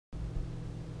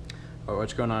Oh,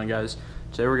 what's going on, guys?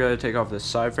 Today we're going to take off this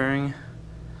side fairing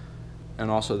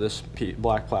and also this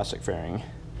black plastic fairing.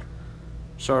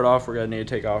 Start off, we're going to need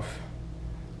to take off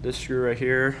this screw right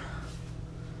here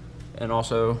and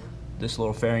also this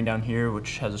little fairing down here,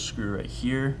 which has a screw right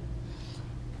here,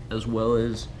 as well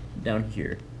as down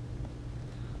here.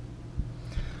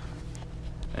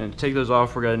 And to take those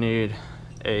off, we're going to need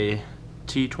a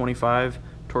T25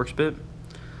 Torx bit,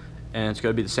 and it's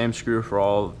going to be the same screw for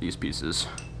all of these pieces.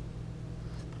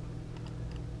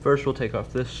 First, we'll take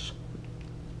off this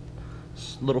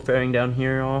little fairing down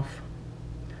here off,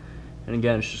 and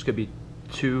again, it's just going to be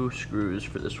 2 screws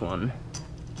for this one.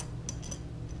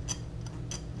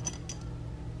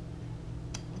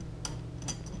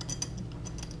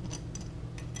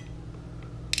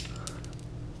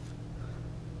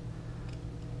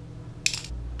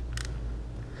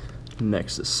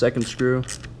 Next, the second screw.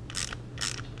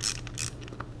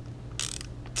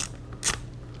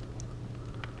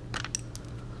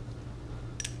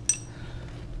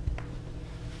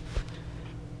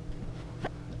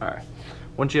 Alright,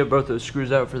 once you have both those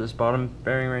screws out for this bottom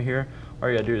bearing right here, all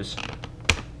you gotta do is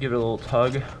give it a little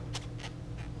tug,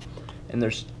 and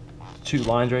there's 2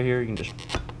 lines right here. You can just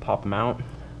pop them out.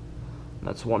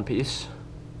 That's one piece.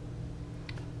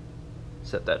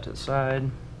 Set that to the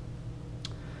side.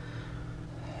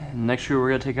 Next screw we're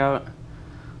going to take out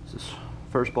is this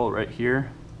first bolt right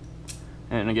here,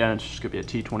 and again it's just going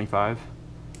to be a T25.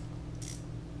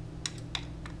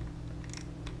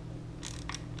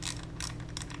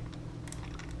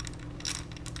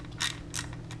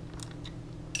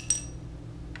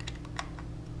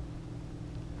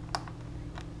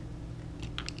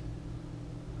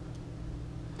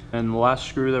 And the last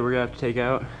screw that we're going to have to take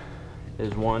out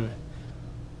is one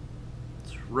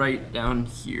that's right down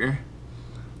here.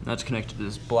 That's connected to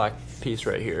this black piece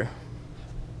right here.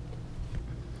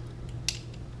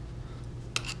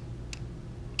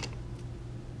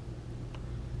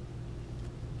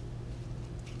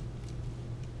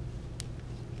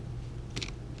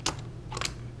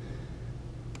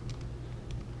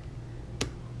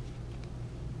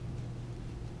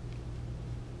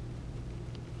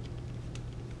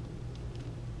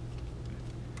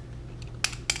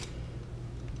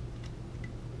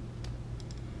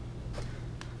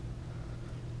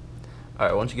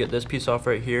 Alright, once you get this piece off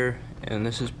right here, and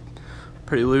this is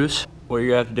pretty loose, what you're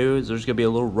going to have to do is there's going to be a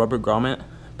little rubber grommet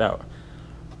about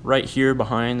right here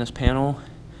behind this panel.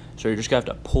 So you're just going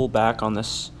to have to pull back on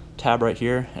this tab right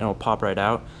here, and it'll pop right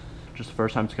out. Just the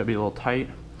first time it's going to be a little tight.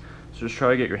 So just try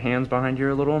to get your hands behind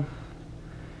here a little,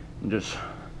 and just a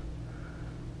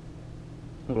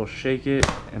little shake it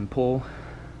and pull.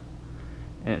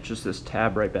 And it's just this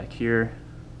tab right back here,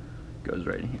 goes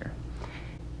right in here.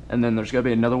 And then there's going to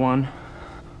be another one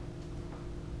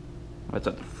that's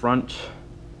at the front,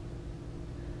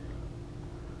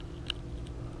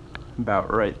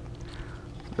 about right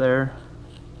there,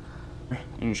 and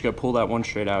you're just going to pull that one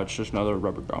straight out. It's just another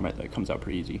rubber grommet that comes out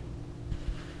pretty easy.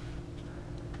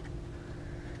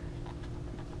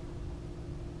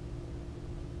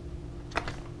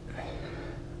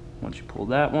 Once you pull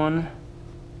that one,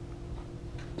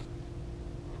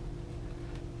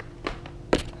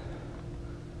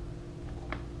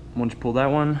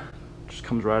 just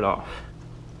comes right off.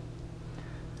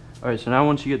 Alright, so now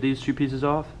once you get these 2 pieces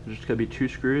off, there's just going to be 2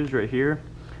 screws right here,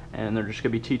 and they're just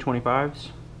going to be T25s.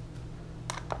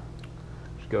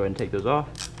 Just go ahead and take those off.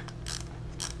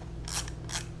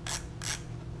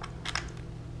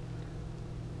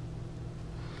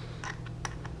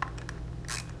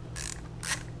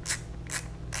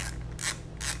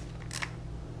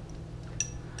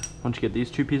 Once you get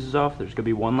these 2 pieces off, there's going to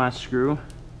be one last screw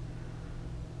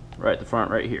right at the front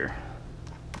right here,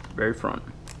 very front.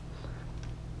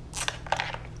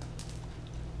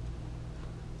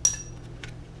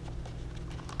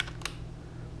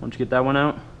 Once you get that one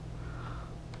out,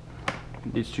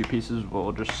 these 2 pieces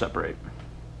will just separate,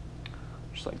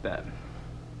 just like that.